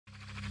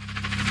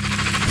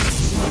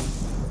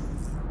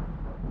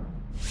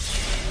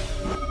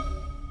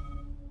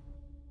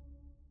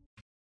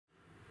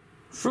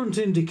Front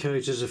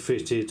indicators are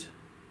fitted,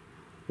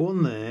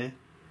 one there,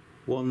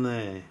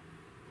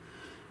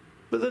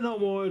 but they're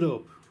not wired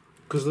up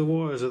because the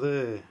wires are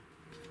there.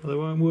 They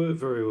won't work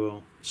very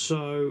well,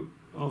 so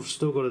I've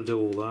still got to do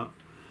all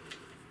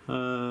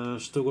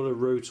that. Still got to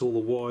route all the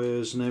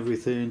wires and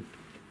everything.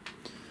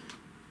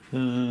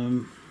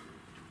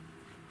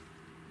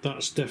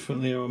 That's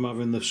definitely how I'm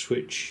having the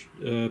switch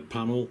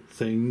panel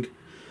thing.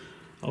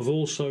 I've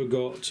also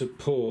got to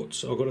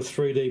put, I've got a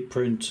 3D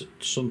print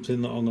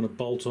something that I'm going to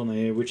bolt on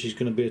here, which is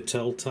going to be a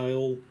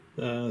telltale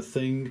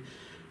thing.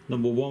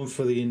 Number 1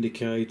 for the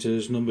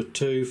indicators, number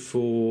 2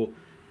 for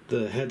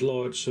the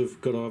headlights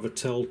have got to have a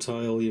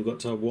telltale, you've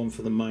got to have one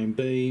for the main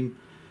beam.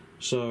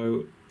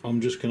 So I'm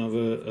just going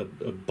to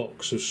have a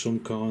box of some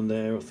kind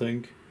there, I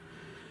think.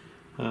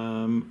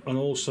 And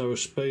also a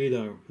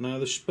speedo. Now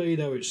the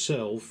speedo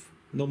itself,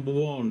 number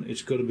 1,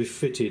 it's got to be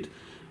fitted.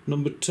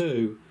 Number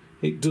 2,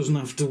 it doesn't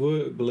have to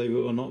work, believe it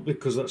or not,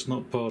 because that's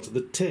not part of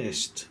the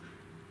test.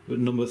 But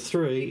number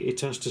 3,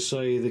 it has to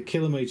say either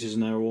kilometres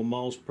an hour or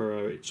miles per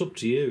hour. It's up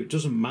to you. It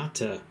doesn't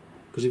matter,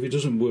 because if it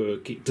doesn't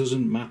work, it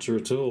doesn't matter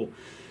at all.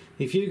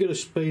 If you get a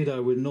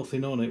speedo with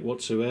nothing on it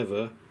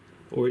whatsoever,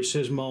 or it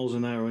says miles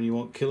an hour and you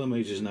want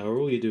kilometres an hour,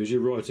 all you do is you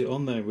write it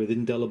on there with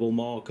indelible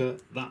marker.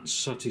 That's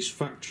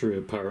satisfactory,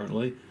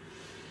 apparently.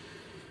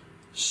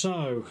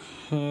 So,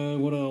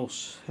 what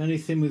else?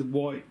 Anything with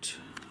white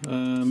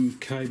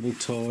cable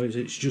ties,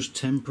 it's just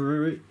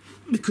temporary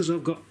because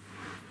I've got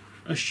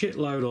a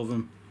shitload of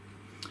them.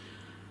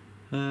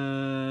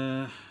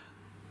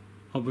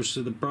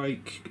 Obviously the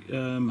brake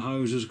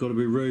hose has got to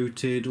be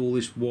routed, all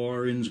this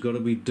wiring's got to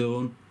be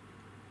done.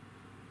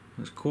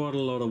 There's quite a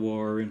lot of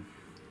wiring.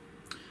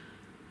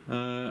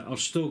 I've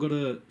still got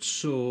to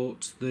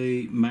sort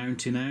the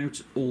mounting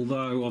out,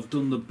 although I've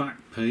done the back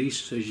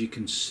piece, as you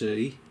can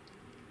see.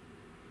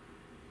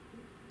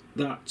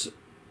 That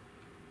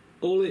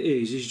all it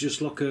is just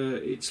like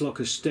it's like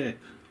a step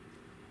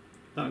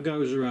that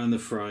goes around the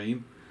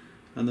frame,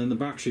 and then the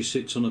battery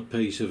sits on a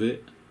piece of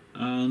it,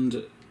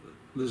 and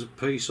there's a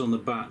piece on the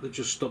back that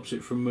just stops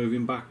it from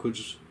moving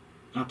backwards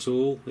at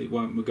all. It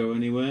won't go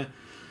anywhere.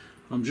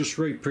 I'm just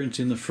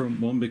reprinting the front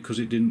one because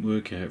it didn't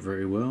work out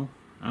very well,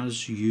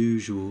 as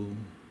usual.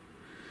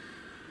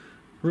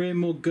 Rear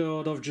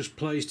mudguard, I've just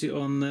placed it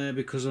on there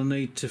because I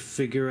need to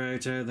figure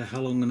out how the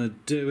hell I'm going to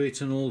do it,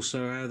 and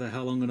also how the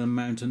hell I'm going to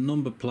mount a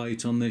number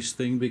plate on this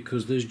thing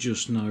because there's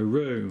just no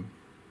room.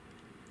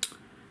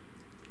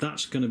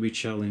 That's going to be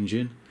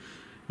challenging.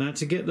 Now,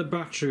 to get the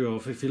battery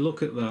off, if you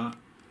look at that,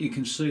 you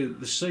can see that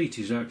the seat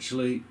is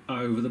actually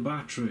over the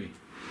battery.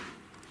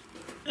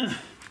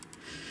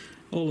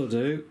 All I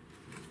do,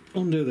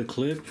 undo the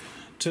clip,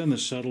 turn the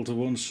saddle to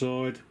one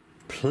side,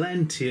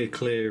 plenty of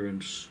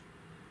clearance.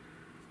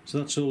 So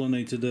that's all I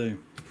need to do.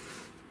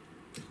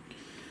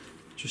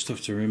 Just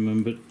have to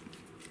remember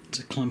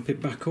to clamp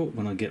it back up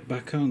when I get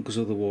back home, because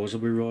otherwise I'll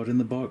be riding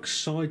the bike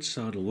side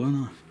saddle,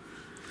 won't I?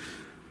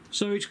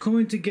 So it's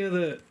coming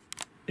together.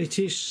 It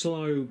is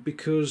slow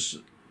because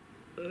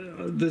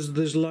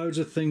there's loads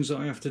of things that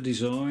I have to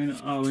design.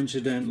 Oh,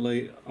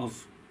 incidentally,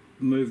 I've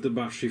moved the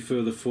battery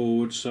further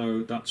forward,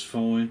 so that's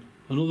fine.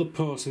 Another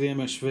part of the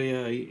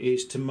MSVA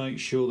is to make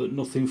sure that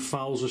nothing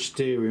fouls the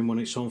steering when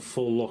it's on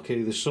full lock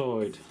either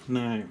side.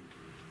 Now,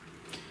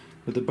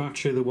 with the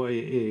battery the way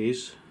it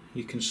is,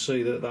 you can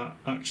see that that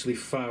actually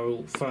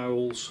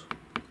fouls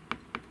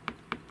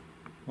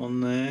on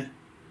there.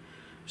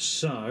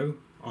 So,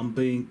 I'm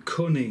being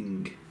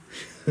cunning.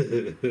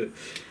 The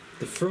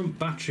front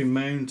battery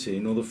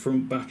mounting, or the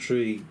front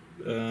battery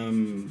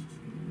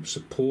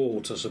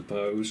support, I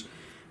suppose,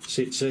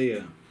 sits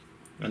here,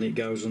 and it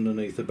goes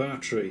underneath the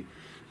battery,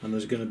 and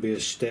there's going to be a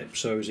step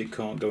so as it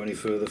can't go any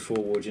further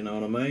forward, you know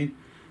what I mean,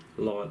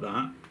 like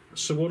that.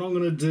 So what I'm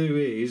going to do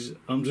is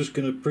I'm just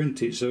going to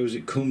print it so as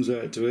it comes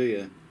out to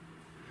here,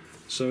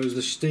 so as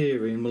the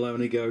steering will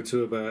only go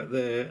to about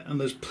there,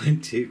 and there's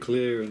plenty of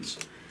clearance.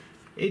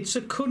 It's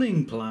a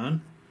cunning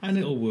plan and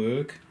it'll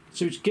work.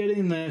 So it's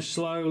getting there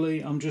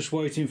slowly. I'm just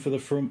waiting for the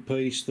front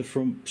piece, the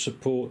front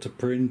support to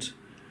print,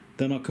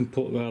 then I can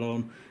put that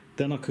on.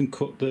 Then I can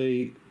cut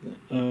the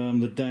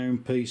down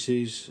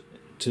pieces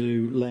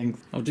to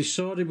length. I've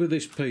decided with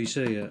this piece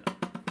here,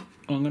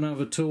 I'm going to have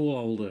a tool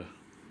holder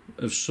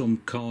of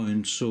some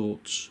kind,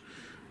 sorts,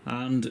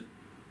 and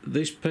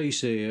this piece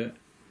here,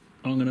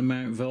 I'm going to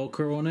mount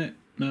Velcro on it.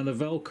 Now the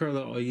Velcro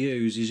that I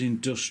use is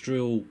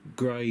industrial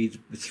grade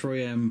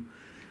 3M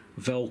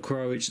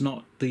Velcro. It's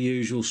not the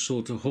usual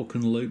sort of hook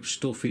and loop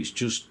stuff, it's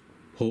just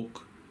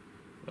hook.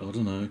 I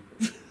don't know.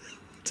 I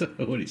don't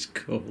know what it's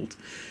called.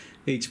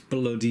 It's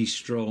bloody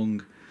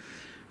strong.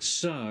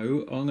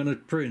 So I'm going to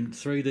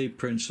 3D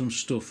print some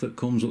stuff that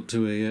comes up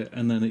to here,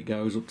 and then it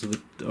goes up to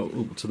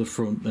the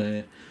front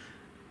there,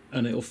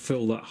 and it'll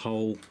fill that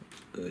hole,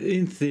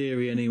 in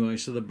theory anyway,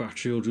 so the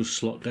battery will just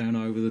slot down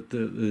over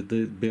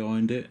the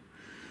behind it.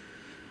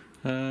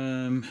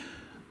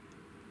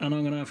 And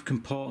I'm going to have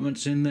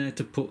compartments in there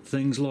to put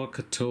things like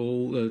a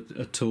tool.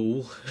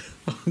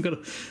 I'm going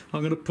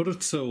to put a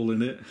tool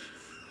in it.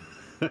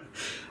 I'm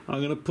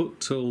going to put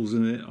tools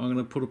in it. I'm going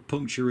to put a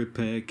puncture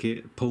repair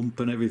kit, pump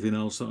and everything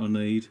else that I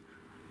need.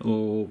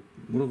 Or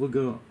what have I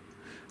got?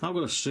 I've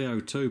got a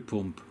CO2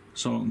 pump,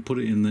 so I can put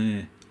it in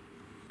there.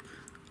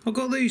 I've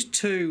got these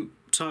two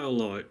tail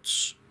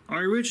lights. I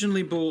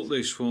originally bought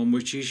this one,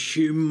 which is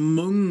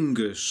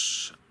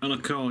humongous, and I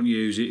can't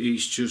use it.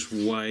 It's just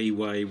way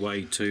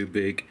too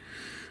big.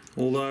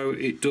 Although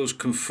it does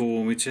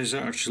conform, it is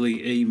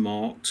actually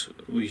E-marked,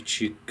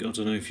 which I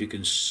don't know if you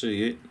can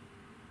see it.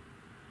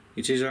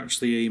 It is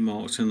actually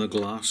E-marked in the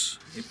glass.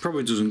 It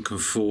probably doesn't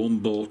conform,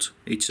 but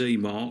it's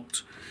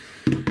E-marked.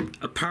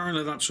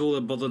 Apparently that's all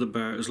they're bothered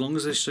about. As long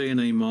as they see an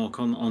E-mark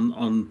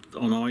on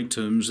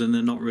items, then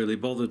they're not really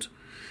bothered.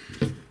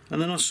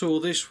 And then I saw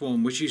this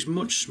one, which is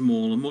much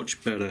smaller,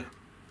 much better,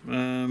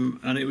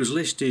 and it was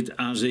listed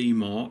as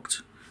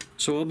E-marked,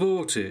 so I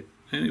bought it,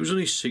 and it was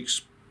only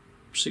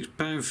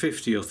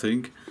 £6.50, I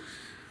think.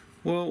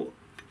 Well,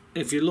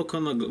 if you look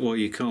on the, well,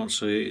 you can't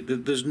see it,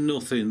 there's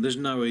nothing, there's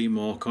no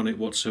E-mark on it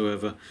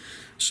whatsoever.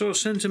 So I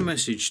sent a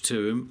message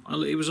to him.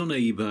 It was on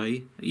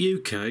eBay,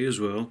 UK as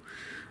well,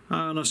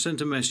 and I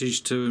sent a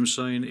message to him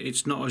saying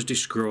it's not as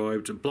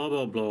described, blah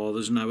blah blah,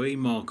 there's no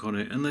E-mark on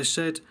it. And they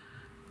said,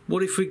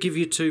 what if we give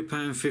you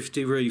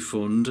 £2.50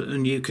 refund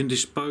and you can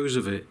dispose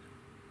of it?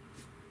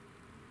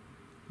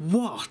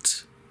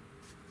 What?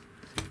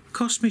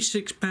 Cost me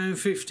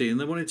 £6.50 and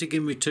they wanted to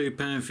give me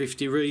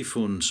 £2.50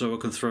 refund so I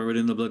can throw it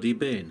in the bloody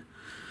bin.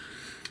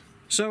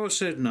 So I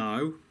said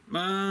no,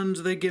 and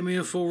they give me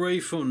a full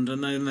refund,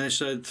 and then they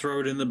said throw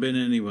it in the bin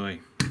anyway.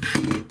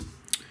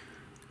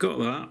 Got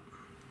that.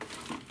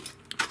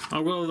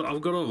 I've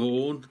got a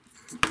horn.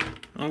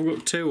 I've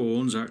got two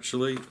horns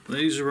actually.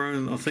 These are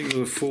around, I think they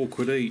were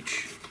 £4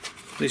 each.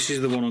 This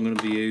is the one I'm going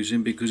to be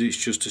using because it's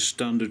just a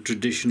standard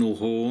traditional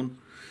horn.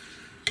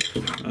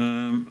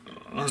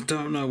 I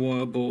don't know why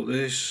I bought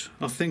this.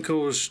 I think I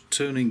was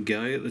turning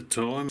gay at the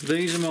time.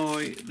 These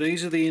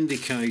are the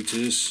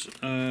indicators.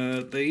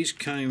 These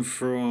came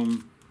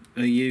from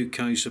a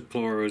UK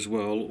supplier as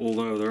well,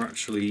 although they're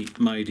actually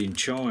made in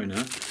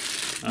China.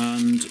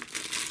 And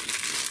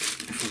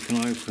if I can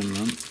open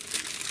them.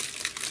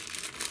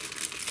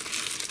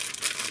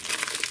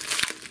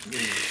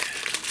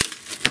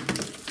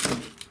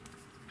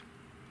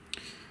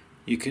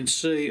 You can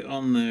see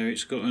on there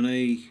it's got an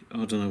E,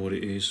 I don't know what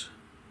it is.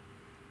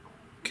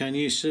 Can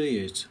you see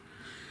it?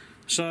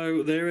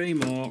 So they're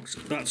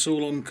E-marked, that's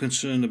all I'm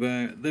concerned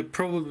about. They're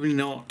probably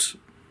not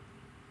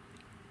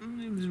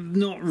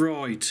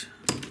right,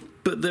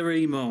 but they're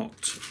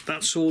E-marked.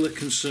 That's all they're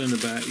concerned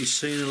about, is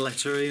seeing a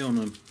letter E on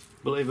them,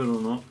 believe it or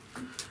not.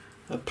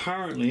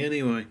 Apparently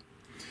anyway.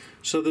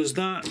 So there's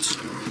that,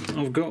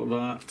 I've got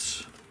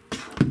that.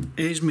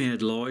 Here's my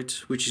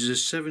headlight, which is a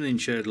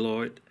 7-inch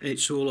headlight.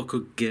 It's all I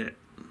could get.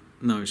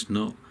 No, it's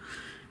not.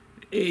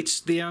 It's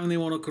the only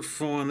one I could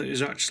find that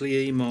is actually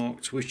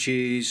E-marked, which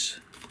is,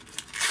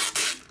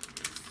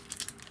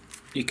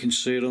 you can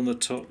see it on the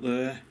top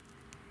there.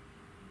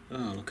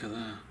 Oh, look at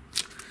that.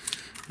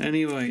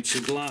 Anyway, it's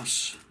a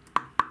glass.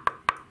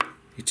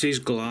 It is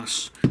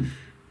glass.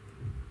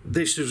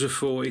 This was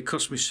it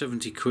cost me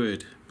 70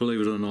 quid, believe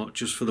it or not,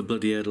 just for the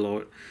bloody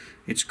headlight.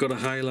 It's got a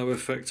halo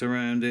effect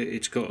around it,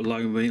 it's got a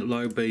low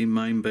beam,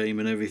 main beam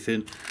and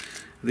everything.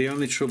 The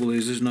only trouble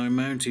is there's no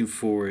mounting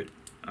for it,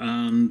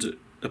 and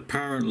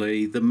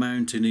apparently the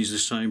mounting is the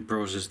same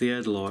price as the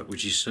headlight,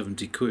 which is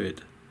 70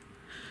 quid.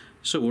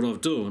 So what I've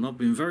done, I've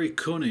been very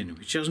cunning,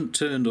 which hasn't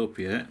turned up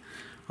yet.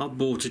 I've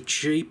bought a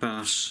cheap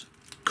ass,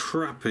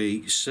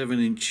 crappy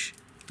 7-inch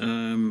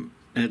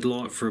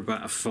headlight for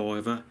about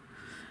 £5.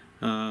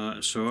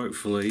 So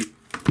hopefully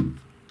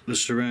the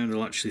surround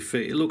will actually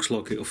fit. It looks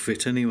like it'll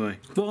fit anyway.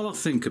 While I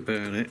think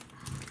about it,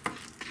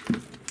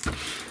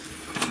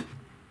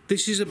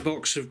 this is a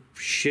box of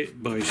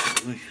shit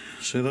basically,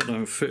 so that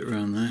don't fit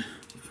around there.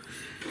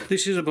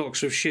 This is a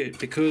box of shit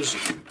because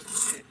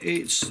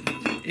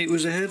it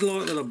was a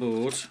headlight that I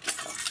bought,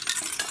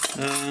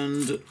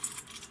 and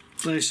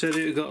they said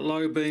it got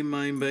low beam,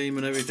 main beam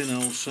and everything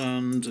else,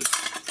 and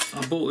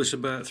I bought this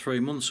about 3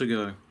 months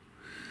ago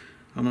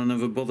and I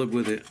never bothered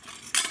with it.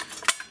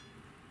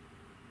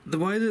 The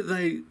way that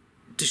they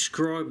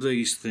describe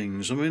these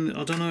things, I mean,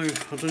 I don't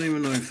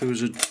even know if there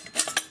was an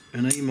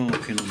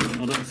E-marking on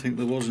it. I don't think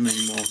there was an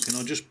E-marking.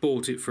 I just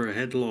bought it for a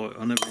headlight.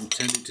 I never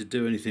intended to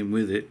do anything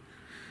with it.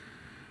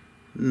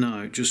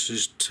 No, it just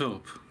says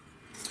top.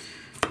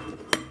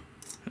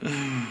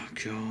 Oh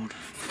God.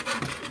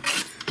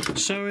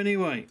 So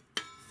anyway,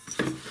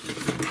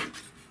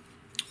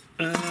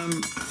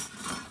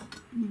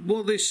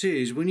 what this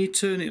is, when you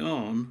turn it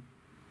on,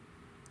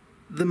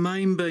 the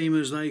main beam,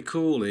 as they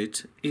call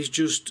it, is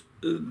just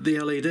the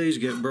LEDs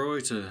get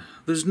brighter.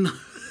 There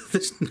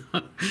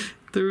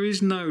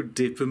is no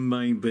dip and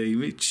main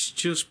beam. It's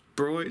just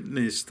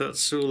brightness.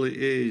 That's all it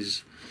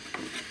is.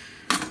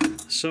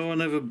 So I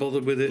never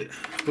bothered with it.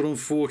 But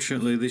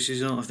unfortunately, this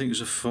is, I think it's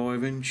a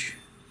 5-inch.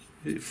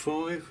 Is it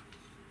 5?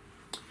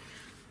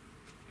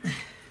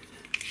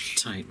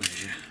 Tape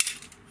measure.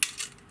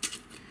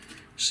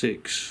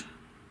 6.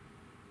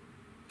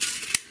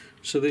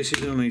 So this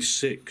is only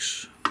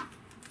 6,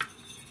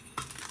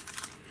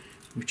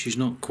 which is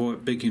not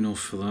quite big enough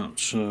for that,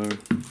 so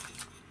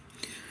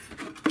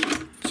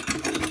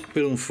it's a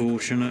bit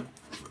unfortunate.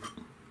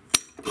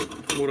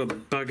 What a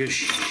bag of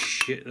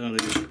shit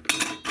that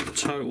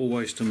is. Total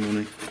waste of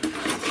money.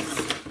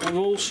 I've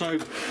also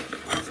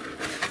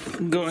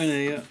got in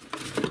here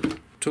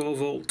 12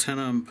 volt 10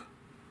 amp,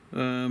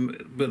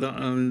 but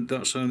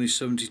that's only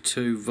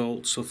 72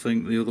 volts. I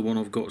think the other one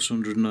I've got is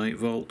 108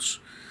 volts,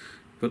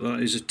 but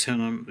that is a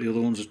 10 amp, the other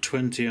one's a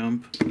 20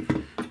 amp.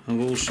 I've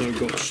also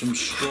got some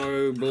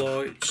strobe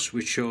lights,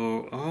 which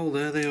are, oh,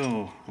 there they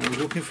are. I was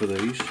looking for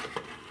these.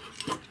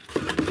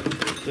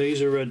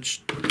 These are red,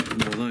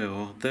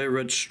 well, they're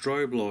red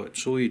strobe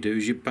lights. All you do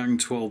is you bang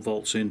 12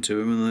 volts into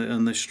them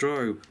and they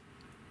strobe.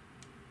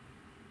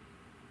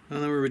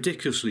 And they were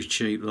ridiculously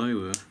cheap, they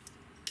were.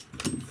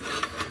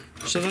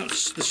 So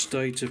that's the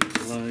state of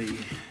play.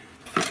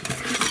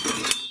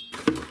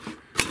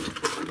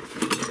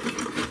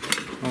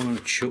 I'm going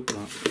to chuck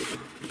that.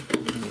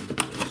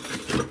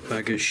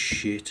 Bag of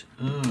shit.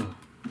 Oh.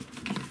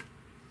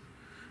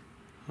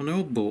 I know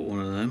I bought one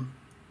of them.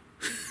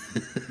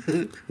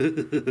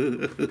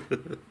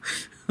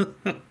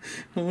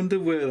 I wonder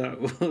where that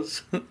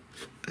was.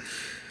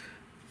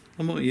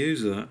 I might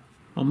use that.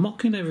 I'm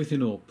mocking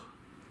everything up.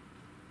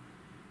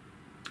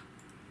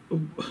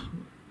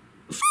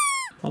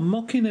 I'm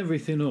mocking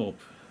everything up.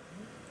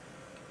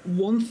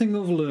 One thing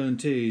I've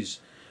learnt is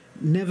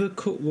never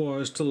cut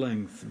wires to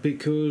length,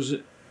 because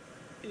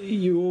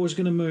you're always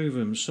going to move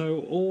them.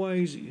 So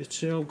always,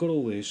 see, I've got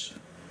all this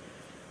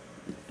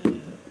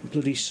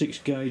bloody 6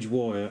 gauge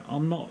wire.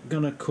 I'm not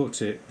going to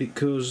cut it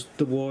because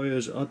the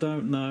wires, I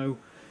don't know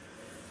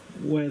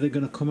where they're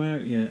going to come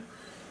out yet.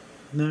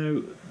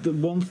 Now, the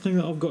one thing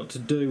that I've got to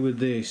do with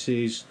this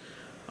is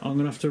I'm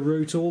going to have to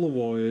route all the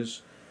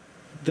wires,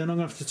 then I'm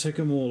going to have to take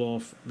them all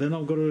off, then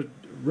I've got to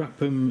wrap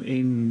them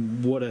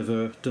in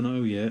whatever, don't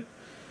know yet,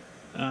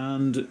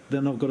 and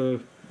then I've got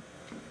to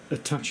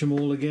attach them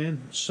all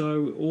again.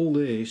 So all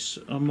this,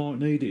 I might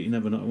need it, you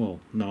never know. Well,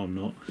 no, I'm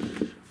not,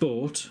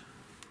 but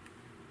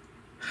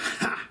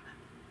ha!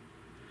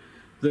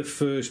 The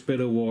first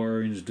bit of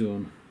wiring's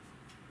done.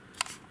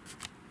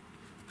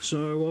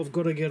 So I've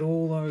got to get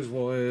all those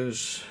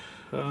wires,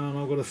 and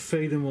I've got to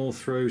feed them all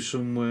through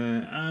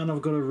somewhere, and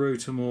I've got to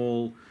route them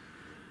all,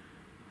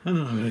 and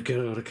then I've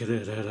got to get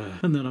it,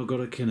 and then I've got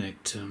to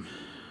connect them.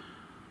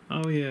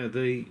 Oh yeah,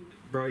 the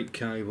brake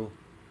cable.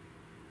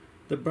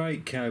 The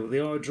brake cable, the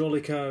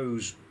hydraulic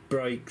hose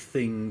brake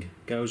thing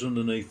goes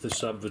underneath the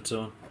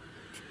subverton.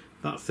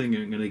 That thing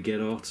ain't going to get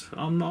hot.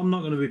 I'm not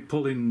going to be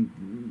pulling.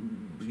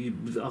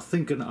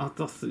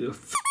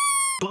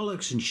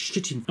 Bollocks and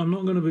shitting. I'm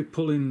not going to be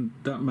pulling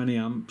that many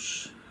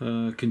amps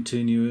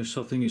continuous.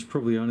 I think it's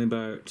probably only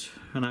about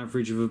an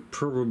average of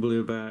probably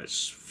about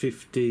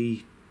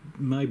 50,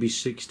 maybe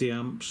 60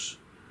 amps.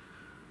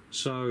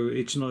 So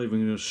it's not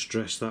even going to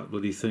stress that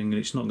bloody thing, and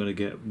it's not going to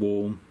get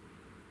warm.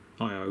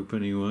 I hope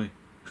anyway.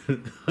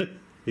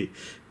 It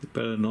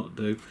better not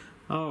do.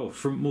 Oh,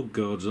 front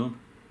mudguards on.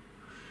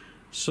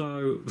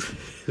 So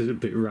it's a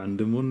bit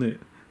random, wasn't it?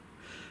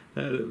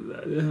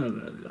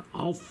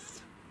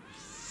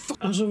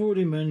 As I've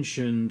already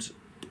mentioned,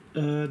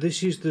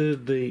 this is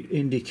the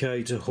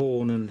indicator,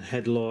 horn and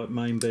headlight,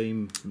 main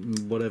beam,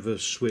 whatever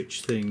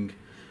switch thing.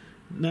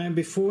 Now,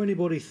 before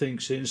anybody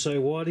thinks it and say,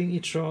 why didn't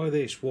you try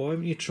this? Why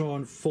haven't you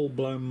tried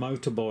full-blown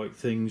motorbike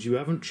things? You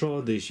haven't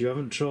tried this, you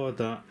haven't tried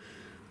that.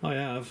 I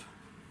have.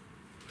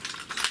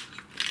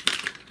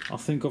 I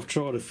think I've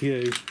tried a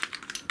few.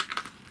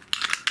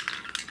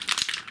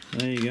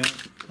 There you go.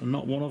 And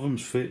not one of them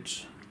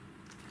fits.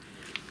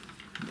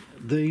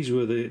 These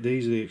are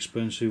the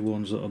expensive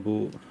ones that I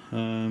bought.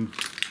 I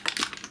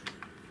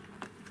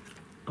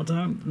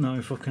don't know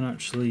if I can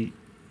actually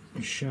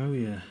show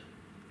you.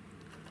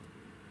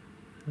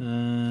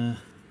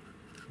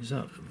 Is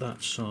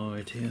that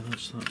side? Yeah,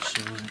 that's that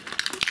side.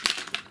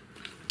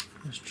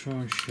 Let's try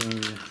and show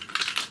you.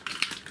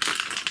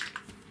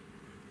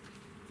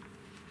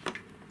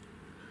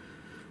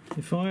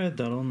 If I had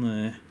that on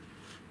there,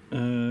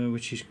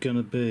 which is going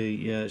to be,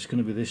 yeah, it's going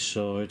to be this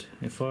side.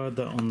 If I had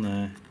that on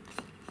there,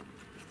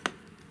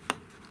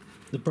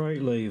 the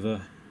brake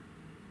lever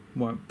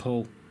won't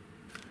pull,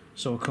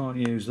 so I can't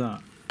use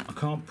that. I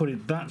can't put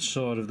it that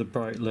side of the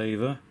brake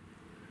lever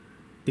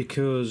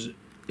because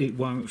it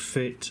won't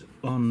fit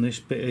on this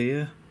bit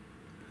here.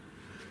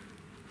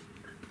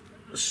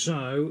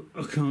 So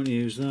I can't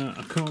use that.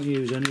 I can't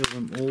use any of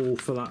them all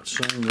for that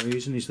same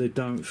reason, is they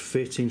don't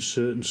fit in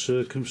certain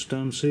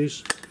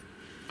circumstances.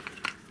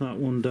 That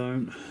one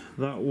don't.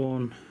 That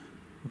one,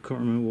 I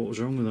can't remember what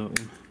was wrong with that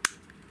one.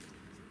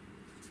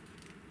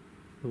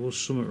 There was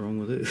something wrong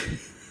with it.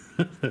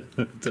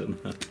 I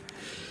don't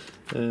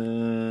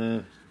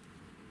know.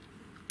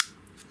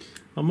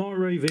 I might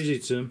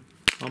revisit them.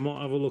 I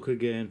might have a look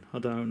again. I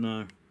don't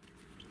know.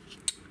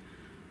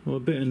 I'm a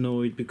bit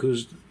annoyed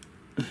because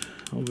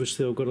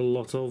obviously I've got a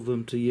lot of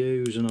them to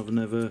use and I've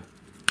never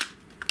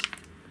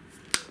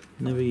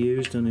Never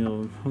used any of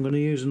them. I'm going to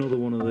use another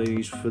one of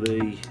these for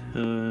the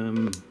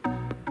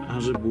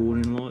hazard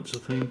warning lights, I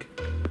think.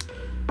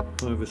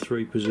 Over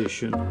 3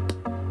 position,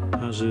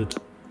 hazard,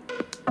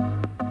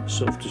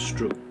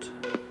 self-destruct.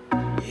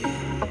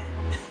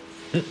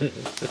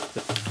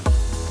 Yeah.